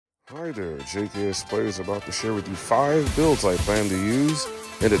Hi there, JKS Players about to share with you 5 builds I plan to use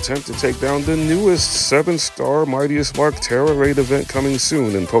in an attempt to take down the newest 7-star Mightiest Mark Tera raid event coming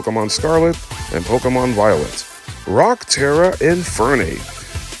soon in Pokémon Scarlet and Pokémon Violet. Rock Tera Infernape.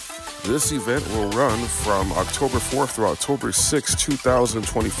 This event will run from October 4th through October 6th,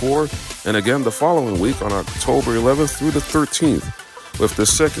 2024, and again the following week on October 11th through the 13th, with the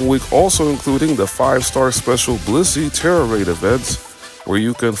second week also including the 5-star special Blissey Tera raid events, where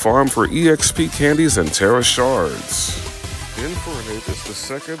you can farm for EXP candies and Tera shards. Infernape is the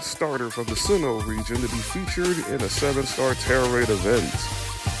second starter from the Sinnoh region to be featured in a 7-star Tera raid event,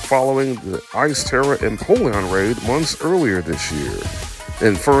 following the Ice Tera Empoleon raid months earlier this year.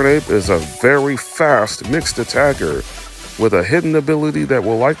 Infernape is a very fast mixed attacker with a hidden ability that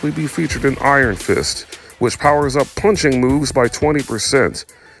will likely be featured in Iron Fist, which powers up punching moves by 20%,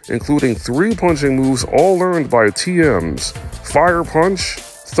 including 3 punching moves all learned by TMs: Fire Punch,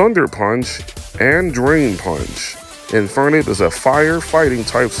 Thunder Punch, and Drain Punch. Infernape is a fire fighting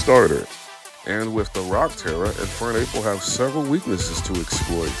type starter. And with the Rock Tera, Infernape will have several weaknesses to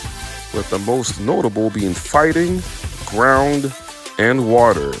exploit, with the most notable being fighting, ground, and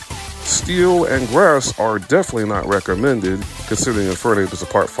water. Steel and grass are definitely not recommended, considering Infernape is a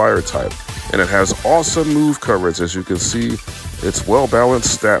part fire type, and it has awesome move coverage. As you can see, its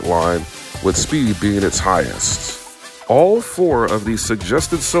well-balanced stat line, with speed being its highest. All 4 of these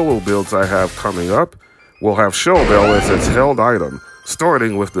suggested solo builds I have coming up will have Shell Bell as its held item,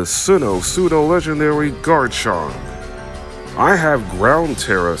 starting with the Sinnoh pseudo-legendary Garchomp. I have Ground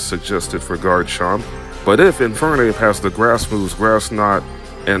Tera suggested for Garchomp, but if Infernape has the grass moves Grass Knot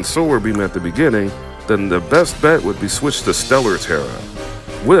and Solar Beam at the beginning, then the best bet would be switch to Stellar Tera,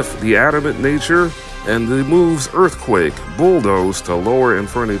 with the adamant nature and the moves Earthquake, Bulldoze to lower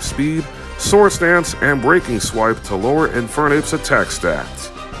Infernape's speed, Swords Dance, and Breaking Swipe to lower Infernape's attack stats.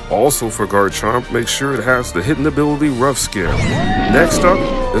 Also for Garchomp, make sure it has the hidden ability Rough Skin. Next up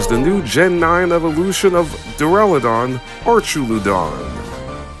is the new Gen 9 evolution of Duraludon,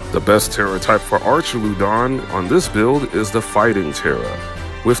 Archuludon. The best Tera type for Archuludon on this build is the Fighting Tera,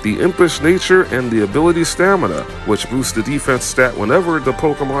 with the impish nature and the ability Stamina, which boosts the defense stat whenever the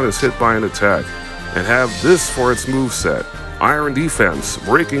Pokemon is hit by an attack, and have this for its moveset: Iron Defense,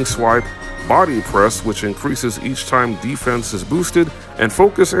 Breaking Swipe, Body Press, which increases each time defense is boosted, and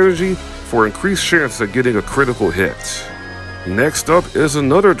Focus Energy for increased chance at getting a critical hit. Next up is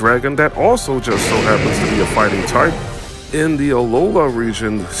another dragon that also just so happens to be a fighting type, in the Alola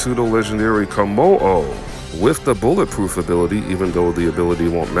region pseudo-legendary Kommo-o, with the bulletproof ability, even though the ability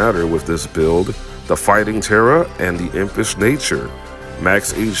won't matter with this build, the Fighting Tera, and the impish nature.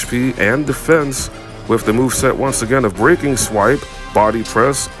 Max HP and defense, with the moveset once again of Breaking Swipe, Body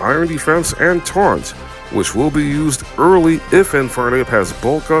Press, Iron Defense, and Taunt, which will be used early if Infernape has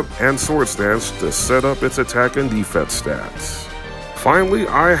Bulk Up and Swords Dance to set up its attack and defense stats. Finally,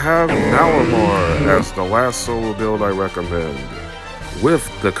 I have Malamar as the last solo build I recommend, with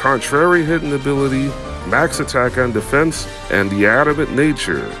the Contrary hidden ability, Max Attack and Defense, and the Adamant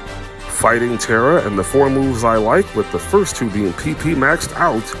Nature. Fighting Tera and the 4 moves I like, with the first 2 being PP maxed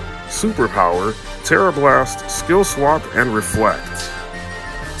out, Superpower, Tera Blast, Skill Swap, and Reflect.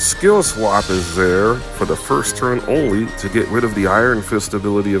 Skill Swap is there for the first turn only to get rid of the Iron Fist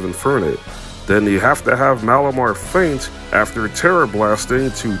ability of Infernape. Then you have to have Malamar faint after Tera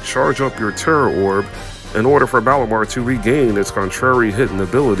Blasting to charge up your Tera Orb in order for Malamar to regain its Contrary hidden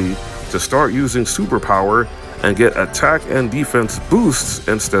ability to start using Superpower and get attack and defense boosts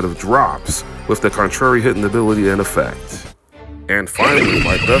instead of drops, with the Contrary hidden ability in effect. And finally,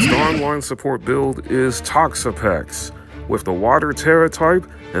 my best online support build is Toxapex, with the Water Tera type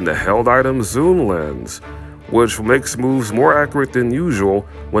and the held item Zoom Lens, which makes moves more accurate than usual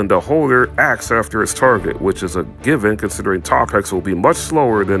when the holder acts after its target, which is a given considering Toxapex will be much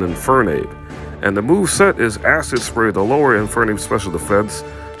slower than Infernape. And the moveset is Acid Spray to lower Infernape's special defense,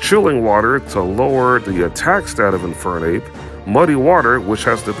 Chilling Water to lower the attack stat of Infernape, Muddy Water, which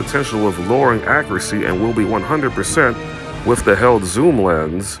has the potential of lowering accuracy and will be 100% with the held Zoom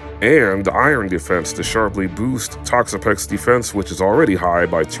Lens, and Iron Defense to sharply boost Toxapex's defense, which is already high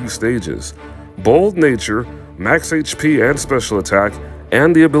by 2 stages. Bold Nature, Max HP and Special Attack,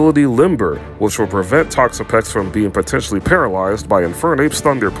 and the ability Limber, which will prevent Toxapex from being potentially paralyzed by Infernape's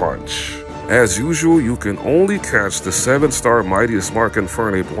Thunder Punch. As usual, you can only catch the 7-star Mightiest Mark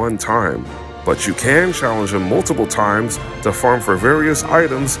Infernape 1 time, but you can challenge him multiple times to farm for various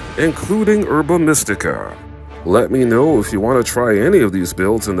items, including Herba Mystica. Let me know if you want to try any of these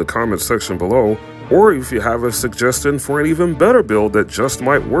builds in the comment section below, or if you have a suggestion for an even better build that just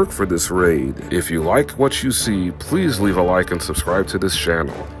might work for this raid. If you like what you see, please leave a like and subscribe to this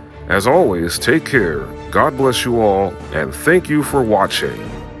channel. As always, take care, God bless you all, and thank you for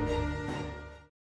watching.